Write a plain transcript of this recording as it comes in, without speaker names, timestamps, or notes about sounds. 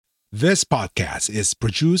This podcast is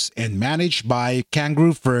produced and managed by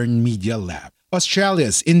Kangaroo Fern Media Lab,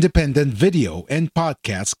 Australia's independent video and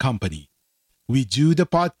podcast company. We do the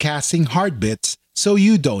podcasting hard bits so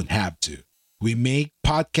you don't have to. We make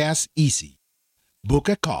podcasts easy. Book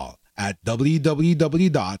a call at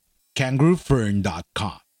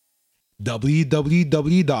www.kangaroofern.com.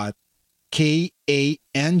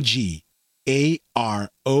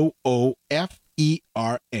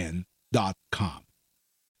 www.kangaroofern.com.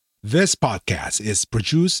 This podcast is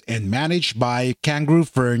produced and managed by Kangaroo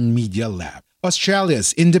Fern Media Lab,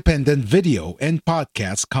 Australia's independent video and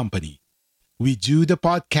podcast company. We do the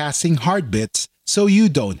podcasting hard bits so you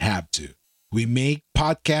don't have to. We make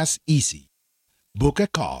podcasts easy. Book a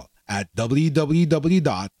call at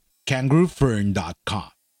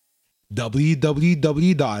www.kangaroofern.com.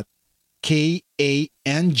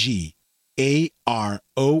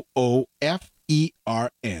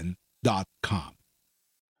 www.kangaroofern.com.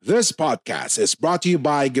 This podcast is brought to you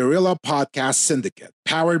by Guerrilla Podcast Syndicate,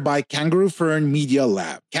 powered by Kangaroo Fern Media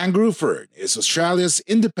Lab. Kangaroo Fern is Australia's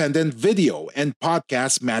independent video and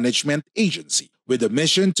podcast management agency with a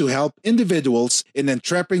mission to help individuals and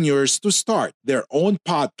entrepreneurs to start their own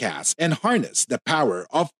podcasts and harness the power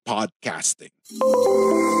of podcasting.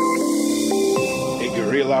 A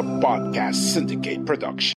Guerrilla Podcast Syndicate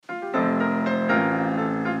production.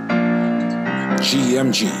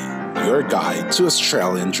 GMG, your guide to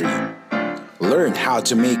Australian Dream. Learn how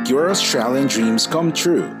to make your Australian dreams come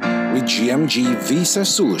true with GMG Visa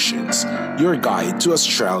Solutions, your guide to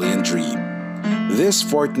Australian Dream. This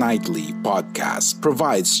fortnightly podcast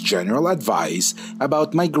provides general advice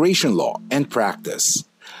about migration law and practice,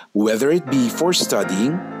 whether it be for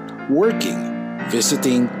studying, working,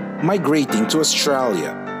 visiting, migrating to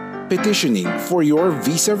Australia, petitioning for your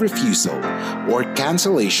visa refusal or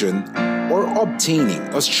cancellation, or obtaining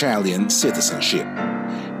Australian citizenship.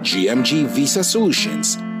 GMG Visa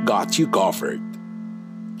Solutions got you covered.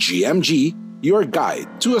 GMG, your guide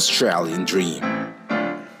to Australian Dream.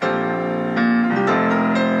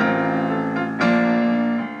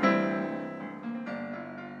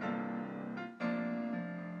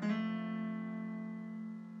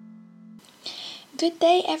 Good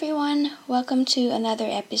day, everyone. Welcome to another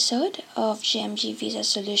episode of GMG Visa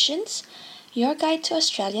Solutions, your guide to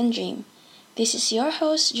Australian Dream. This is your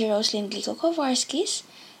host, Jeroslyn Glico-Kowarskis,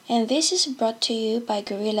 and this is brought to you by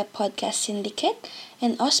Guerrilla Podcast Syndicate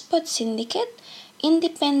and Auspod Syndicate,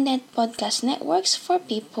 independent podcast networks for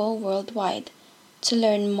people worldwide. To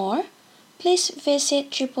learn more, please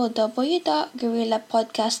visit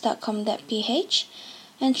www.guerrillapodcast.com.ph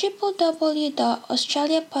and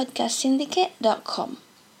www.australiapodcastsyndicate.com.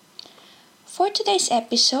 For today's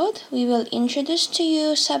episode, we will introduce to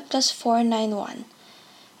you Subclass 491.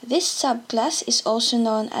 This subclass is also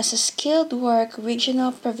known as a Skilled Work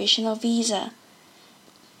Regional Provisional Visa.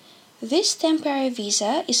 This temporary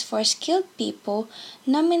visa is for skilled people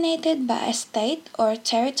nominated by a state or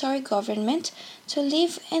territory government to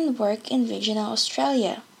live and work in regional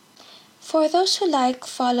Australia. For those who like,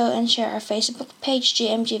 follow, and share our Facebook page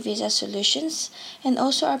GMG Visa Solutions and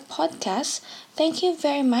also our podcast, thank you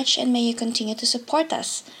very much and may you continue to support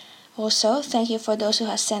us. Also, thank you for those who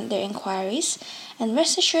have sent their inquiries, and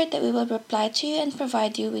rest assured that we will reply to you and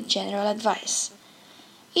provide you with general advice.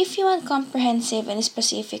 If you want comprehensive and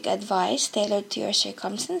specific advice tailored to your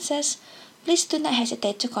circumstances, please do not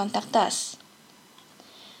hesitate to contact us.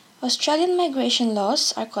 Australian migration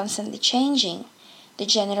laws are constantly changing. The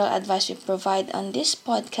general advice we provide on this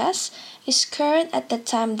podcast is current at the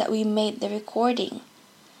time that we made the recording.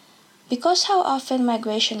 Because how often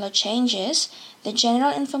migration law changes, the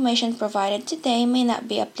general information provided today may not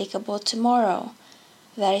be applicable tomorrow.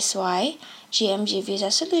 That is why GMG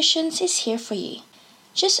Visa Solutions is here for you.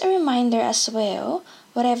 Just a reminder as well,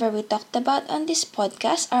 whatever we talked about on this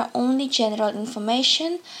podcast are only general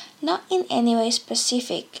information, not in any way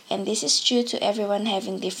specific, and this is due to everyone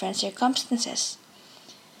having different circumstances.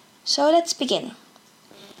 So let's begin.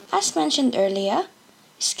 As mentioned earlier,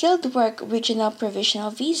 Skilled Work Regional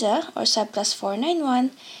Provisional Visa, or Subclass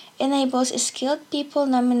 491, enables skilled people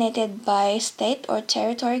nominated by state or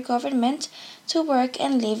territory government to work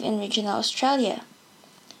and live in regional Australia.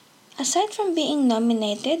 Aside from being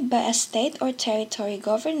nominated by a state or territory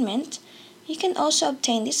government, you can also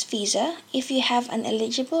obtain this visa if you have an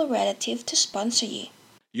eligible relative to sponsor you.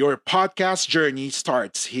 Your podcast journey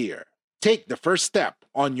starts here. Take the first step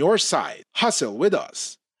on your side. Hustle with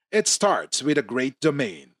us. It starts with a great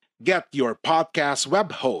domain. Get your podcast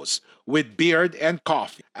web host with Beard and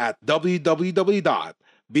Coffee at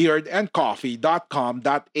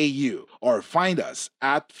www.beardandcoffee.com.au or find us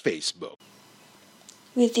at Facebook.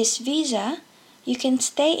 With this visa, You can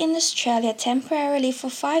stay in Australia temporarily for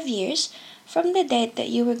 5 years from the date that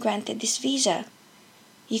you were granted this visa.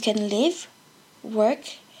 You can live,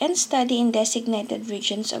 work, and study in designated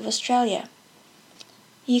regions of Australia.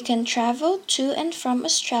 You can travel to and from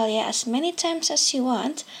Australia as many times as you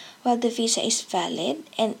want while the visa is valid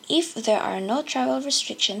and if there are no travel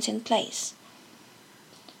restrictions in place.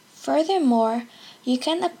 Furthermore, you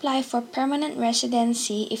can apply for permanent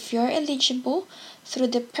residency if you're eligible through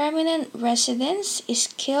the Permanent Residence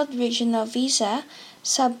Skilled Regional Visa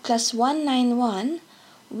Subclass 191,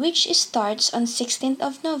 which starts on 16th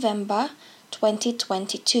of November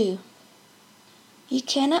 2022. You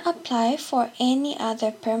cannot apply for any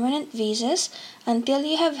other permanent visas until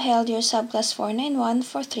you have held your Subclass 491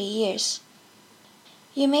 for 3 years.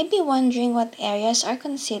 You may be wondering what areas are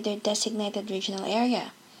considered designated regional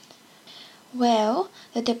area. Well,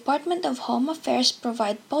 the Department of Home Affairs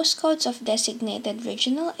provide postcodes of designated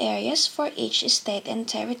regional areas for each state and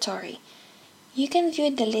territory. You can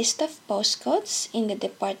view the list of postcodes in the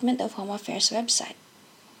Department of Home Affairs website.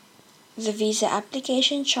 The visa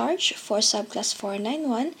application charge for Subclass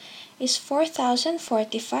 491 is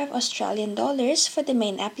 4,045 Australian dollars for the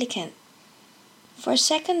main applicant. For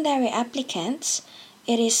secondary applicants,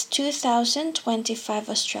 it is 2,025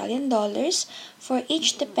 Australian dollars for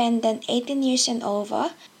each dependent 18 years and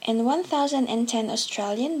over and 1,010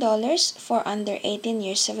 Australian dollars for under 18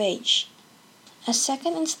 years of age. A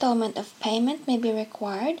second installment of payment may be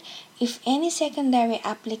required if any secondary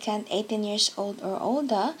applicant 18 years old or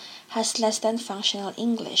older has less than functional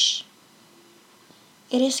English.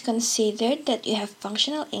 It is considered that you have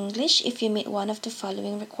functional English if you meet one of the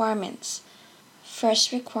following requirements.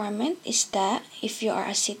 First requirement is that if you are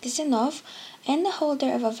a citizen of and the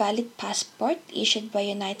holder of a valid passport issued by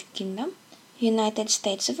United Kingdom, United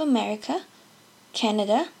States of America,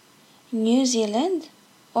 Canada, New Zealand,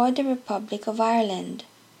 or the Republic of Ireland.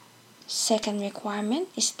 Second requirement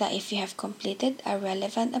is that if you have completed a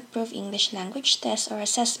relevant approved English language test or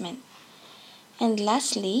assessment. And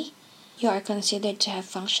lastly, you are considered to have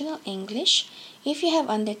functional English if you have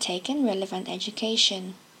undertaken relevant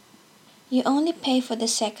education. You only pay for the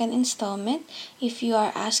second installment if you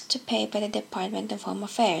are asked to pay by the Department of Home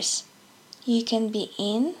Affairs. You can be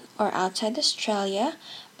in or outside Australia,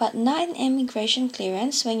 but not in immigration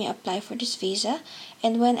clearance when you apply for this visa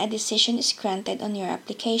and when a decision is granted on your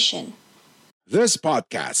application. This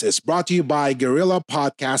podcast is brought to you by Guerrilla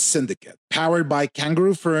Podcast Syndicate, powered by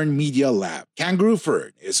Kangaroo Fern Media Lab. Kangaroo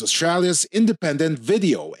Fern is Australia's independent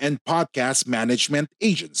video and podcast management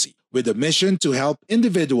agency with a mission to help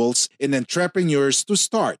individuals and entrepreneurs to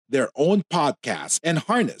start their own podcast and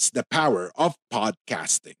harness the power of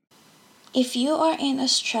podcasting. If you are in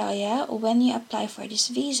Australia when you apply for this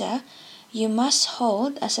visa, you must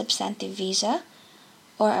hold a substantive visa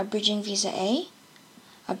or a bridging visa A,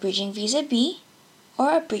 a bridging visa B,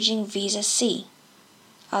 or a bridging visa C.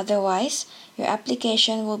 Otherwise, your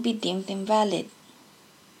application will be deemed invalid.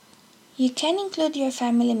 You can include your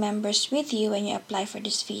family members with you when you apply for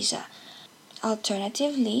this visa.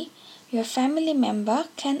 Alternatively, your family member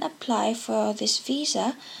can apply for this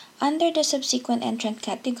visa under the subsequent entrant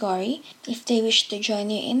category if they wish to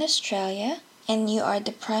join you in Australia and you are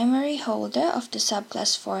the primary holder of the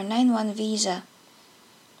Subclass 491 visa.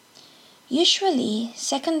 Usually,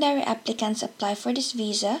 secondary applicants apply for this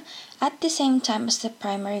visa at the same time as the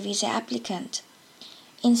primary visa applicant.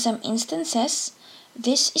 In some instances,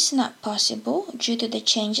 this is not possible due to the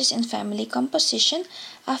changes in family composition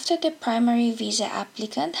after the primary visa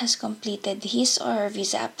applicant has completed his or her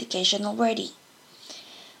visa application already.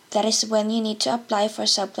 That is when you need to apply for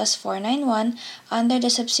Subclass 491 under the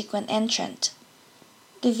subsequent entrant.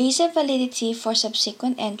 The visa validity for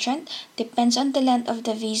subsequent entrant depends on the length of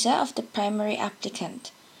the visa of the primary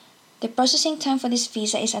applicant. The processing time for this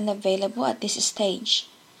visa is unavailable at this stage.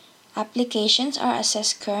 Applications are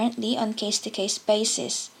assessed currently on case-to-case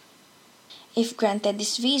basis. If granted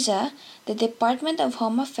this visa, the Department of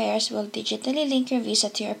Home Affairs will digitally link your visa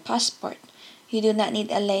to your passport. You do not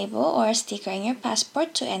need a label or a sticker in your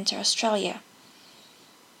passport to enter Australia.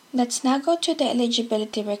 Let's now go to the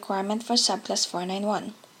eligibility requirement for Subclass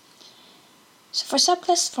 491. So for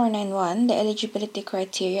Subclass 491, the eligibility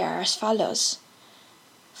criteria are as follows.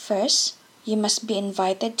 First, you must be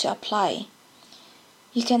invited to apply.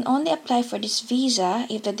 You can only apply for this visa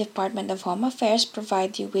if the Department of Home Affairs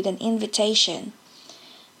provide you with an invitation.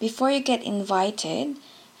 Before you get invited,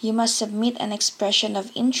 you must submit an expression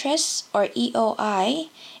of interest or EOI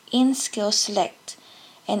in Skills Select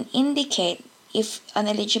and indicate if an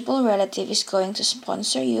eligible relative is going to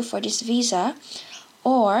sponsor you for this visa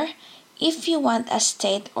or if you want a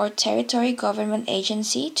state or territory government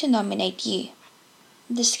agency to nominate you.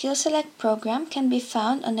 The Skill Select program can be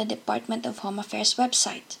found on the Department of Home Affairs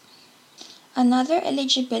website. Another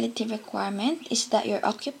eligibility requirement is that your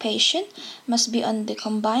occupation must be on the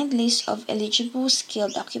combined list of eligible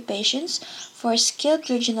skilled occupations for Skilled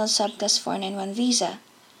Regional Subclass 491 visa.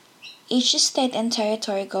 Each state and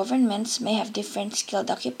territory governments may have different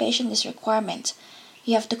skilled occupation list requirements.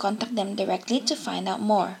 You have to contact them directly to find out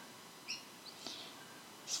more.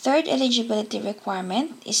 Third eligibility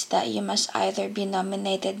requirement is that you must either be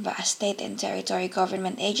nominated by a state and territory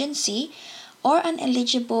government agency or an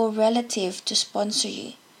eligible relative to sponsor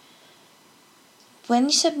you. When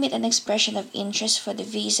you submit an expression of interest for the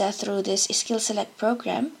visa through this Skill Select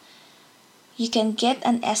program, you can get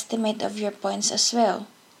an estimate of your points as well.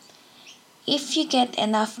 If you get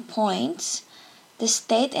enough points, the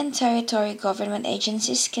state and territory government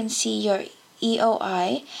agencies can see your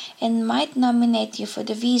EOI and might nominate you for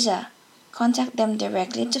the visa. Contact them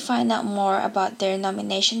directly to find out more about their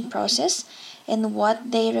nomination process and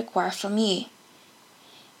what they require from you.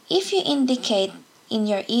 If you indicate in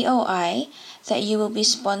your EOI that you will be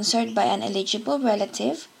sponsored by an eligible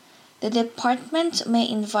relative, the department may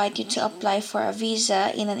invite you to apply for a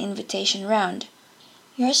visa in an invitation round.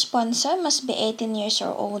 Your sponsor must be 18 years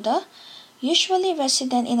or older, usually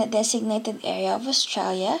resident in a designated area of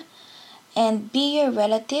Australia, and be your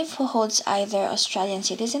relative who holds either Australian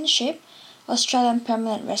citizenship, Australian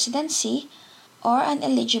permanent residency, or an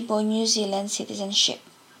eligible New Zealand citizenship.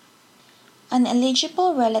 An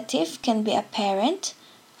eligible relative can be a parent,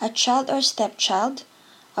 a child or stepchild,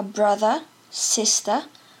 a brother, sister,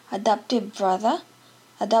 adoptive brother,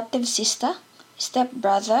 adoptive sister,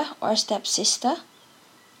 stepbrother or stepsister,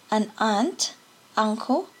 an aunt,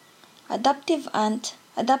 uncle, adoptive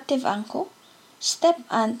uncle,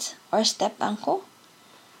 step-aunt or step-uncle,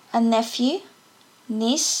 a nephew,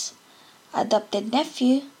 niece, adopted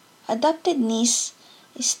nephew, adopted niece,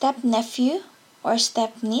 step-nephew or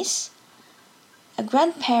step-niece, a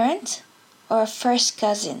grandparent, or a first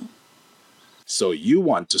cousin. So you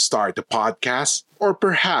want to start a podcast, or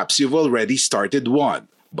perhaps you've already started one,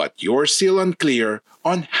 but you're still unclear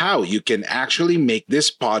on how you can actually make this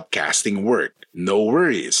podcasting work. No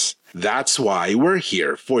worries. That's why we're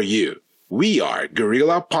here for you. We are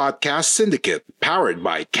Guerrilla Podcast Syndicate, powered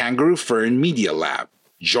by Kangaroo Fern Media Lab.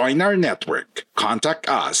 Join our network. Contact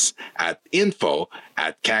us at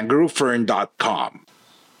info@kangaroofern.com.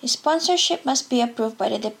 Sponsorship must be approved by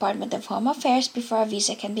the Department of Home Affairs before a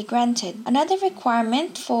visa can be granted. Another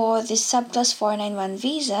requirement for the Subclass 491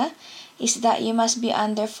 visa is that you must be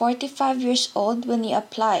under 45 years old when you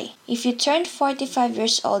apply. If you turn 45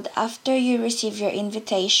 years old after you receive your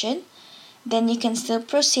invitation, then you can still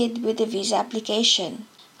proceed with the visa application.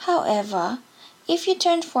 However, if you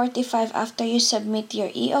turn 45 after you submit your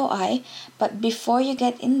EOI but before you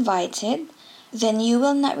get invited, then you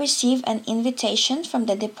will not receive an invitation from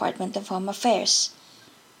the Department of Home Affairs.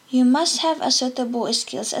 You must have a suitable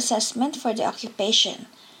skills assessment for the occupation.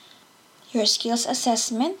 Your skills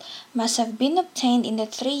assessment must have been obtained in the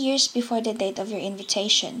 3 years before the date of your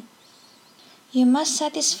invitation. You must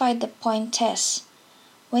satisfy the point test.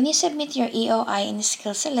 When you submit your EOI in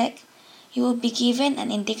Skill Select, you will be given an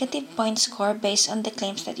indicative point score based on the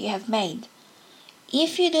claims that you have made.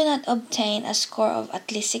 If you do not obtain a score of at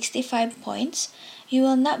least 65 points, you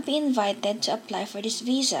will not be invited to apply for this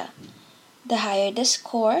visa. The higher the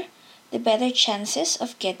score, the better chances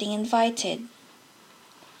of getting invited.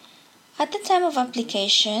 At the time of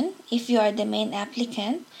application, if you are the main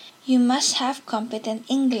applicant, you must have competent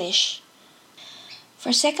English.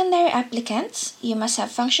 For secondary applicants, you must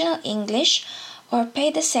have functional English or pay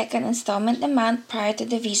the second installment amount prior to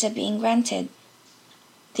the visa being granted.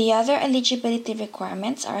 The other eligibility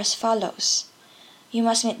requirements are as follows. You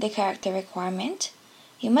must meet the character requirement.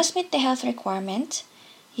 You must meet the health requirement.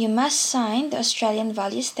 You must sign the Australian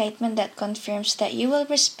value statement that confirms that you will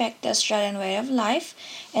respect the Australian way of life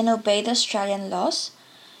and obey the Australian laws.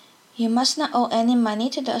 You must not owe any money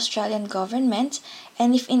to the Australian government,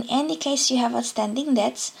 and if in any case you have outstanding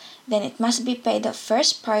debts, then it must be paid off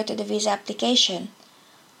first prior to the visa application.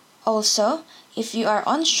 Also, if you are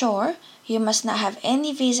onshore, you must not have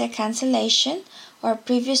any visa cancellation or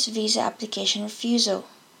previous visa application refusal.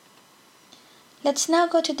 Let's now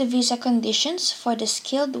go to the visa conditions for the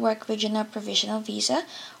Skilled Work Regional Provisional Visa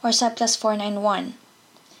or Subclass 491.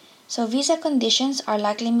 So visa conditions are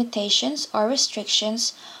like limitations or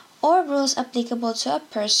restrictions or rules applicable to a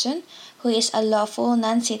person who is a lawful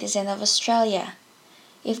non-citizen of Australia.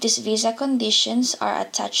 If these visa conditions are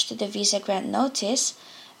attached to the visa grant notice,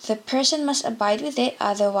 the person must abide with it,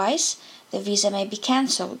 otherwise the visa may be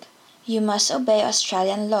cancelled. You must obey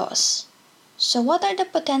Australian laws. So what are the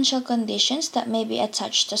potential conditions that may be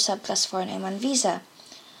attached to Subclass 491 visa?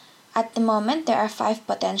 At the moment, there are 5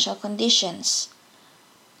 potential conditions.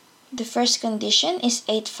 The first condition is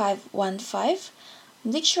 8515,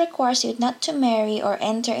 which requires you not to marry or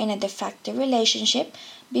enter in a de facto relationship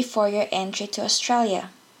before your entry to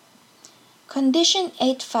Australia. Condition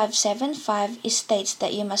 8575 states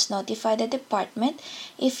that you must notify the department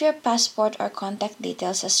if your passport or contact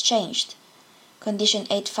details has changed. Condition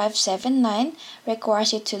 8579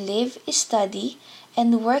 requires you to live, study,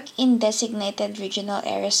 and work in designated regional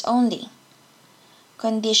areas only.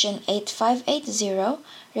 Condition 8580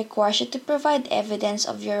 requires you to provide evidence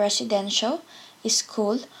of your residential,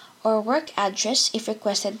 school, or work address if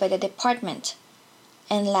requested by the department.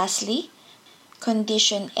 And lastly,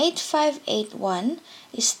 Condition 8581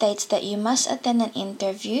 states that you must attend an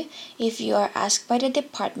interview if you are asked by the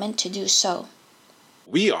department to do so.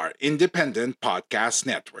 We are Independent Podcast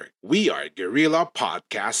Network. We are Guerrilla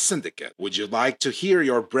Podcast Syndicate. Would you like to hear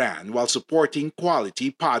your brand while supporting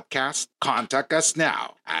quality podcasts? Contact us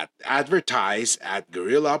now at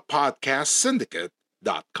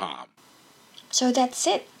advertise@guerrillapodcastsyndicate.com. So that's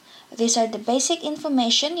it. These are the basic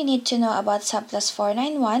information you need to know about Subclass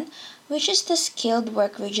 491, which is the Skilled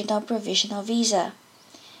Work Regional Provisional Visa.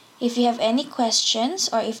 If you have any questions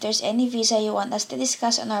or if there's any visa you want us to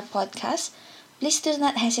discuss on our podcast, please do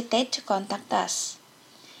not hesitate to contact us.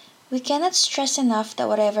 We cannot stress enough that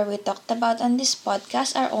whatever we talked about on this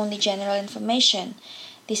podcast are only general information.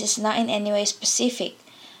 This is not in any way specific.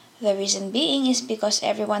 The reason being is because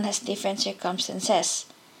everyone has different circumstances.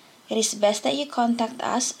 It is best that you contact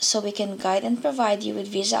us so we can guide and provide you with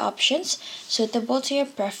visa options suitable to your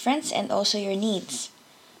preference and also your needs.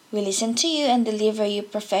 We listen to you and deliver you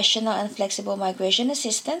professional and flexible migration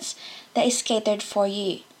assistance that is catered for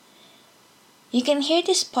you. You can hear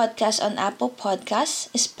this podcast on Apple Podcasts,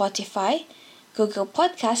 Spotify, Google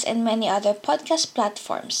Podcasts, and many other podcast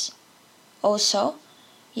platforms. Also,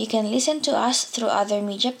 you can listen to us through other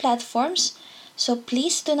media platforms, so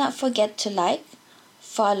please do not forget to like,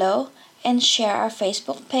 follow, and share our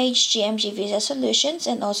Facebook page, GMG Visa Solutions,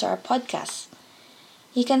 and also our podcast.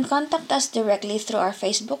 You can contact us directly through our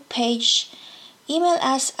Facebook page, email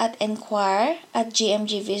us at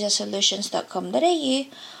enquire@gmgvisasolutions.com.au,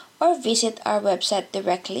 or visit our website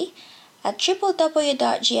directly at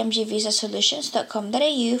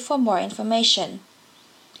www.gmgvisasolutions.com.au for more information.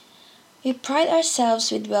 We pride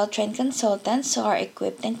ourselves with well-trained consultants who are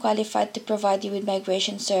equipped and qualified to provide you with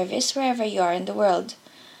migration service wherever you are in the world.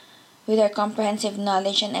 With our comprehensive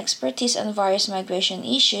knowledge and expertise on various migration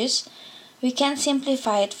issues, we can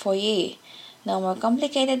simplify it for you. No more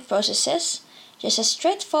complicated processes, just a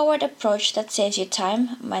straightforward approach that saves you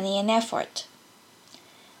time, money, and effort.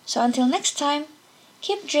 So until next time,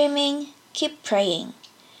 keep dreaming, keep praying.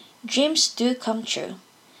 Dreams do come true.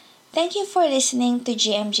 Thank you for listening to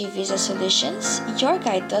GMG Visa Solutions, your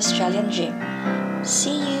guide to Australian Dream.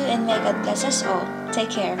 See you and may God bless us all. Take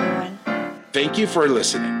care, everyone. Thank you for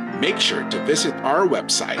listening. Make sure to visit our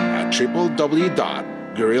website at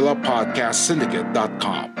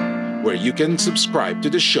www.guerrillapodcastsyndicate.com, where you can subscribe to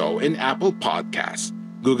the show in Apple Podcasts,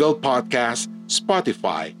 Google Podcasts,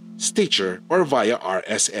 Spotify, Stitcher, or via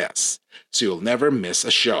RSS, so you'll never miss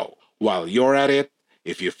a show. While you're at it,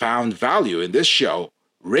 if you found value in this show,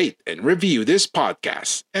 rate and review this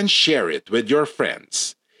podcast and share it with your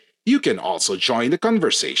friends. You can also join the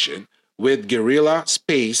conversation with Guerrilla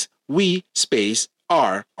We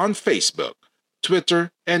R on Facebook,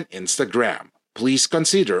 Twitter, and Instagram. Please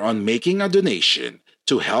consider on making a donation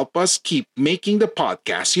to help us keep making the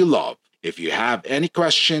podcast you love. If you have any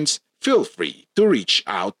questions, feel free to reach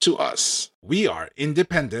out to us. We are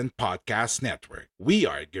Independent Podcast Network. We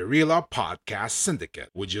are Guerrilla Podcast Syndicate.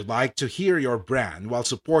 Would you like to hear your brand while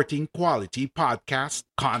supporting quality podcasts?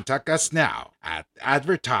 Contact us now at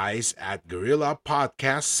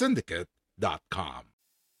advertise@guerrillapodcastsyndicate.com.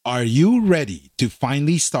 Are you ready to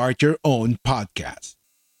finally start your own podcast?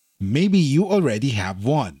 Maybe you already have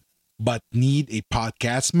one, but need a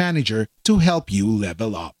podcast manager to help you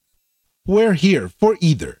level up. We're here for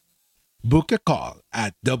either. Book a call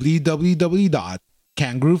at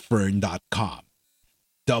www.kangaroofern.com,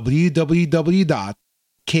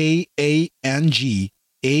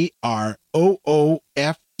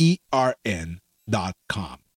 www.kangaroofern.com,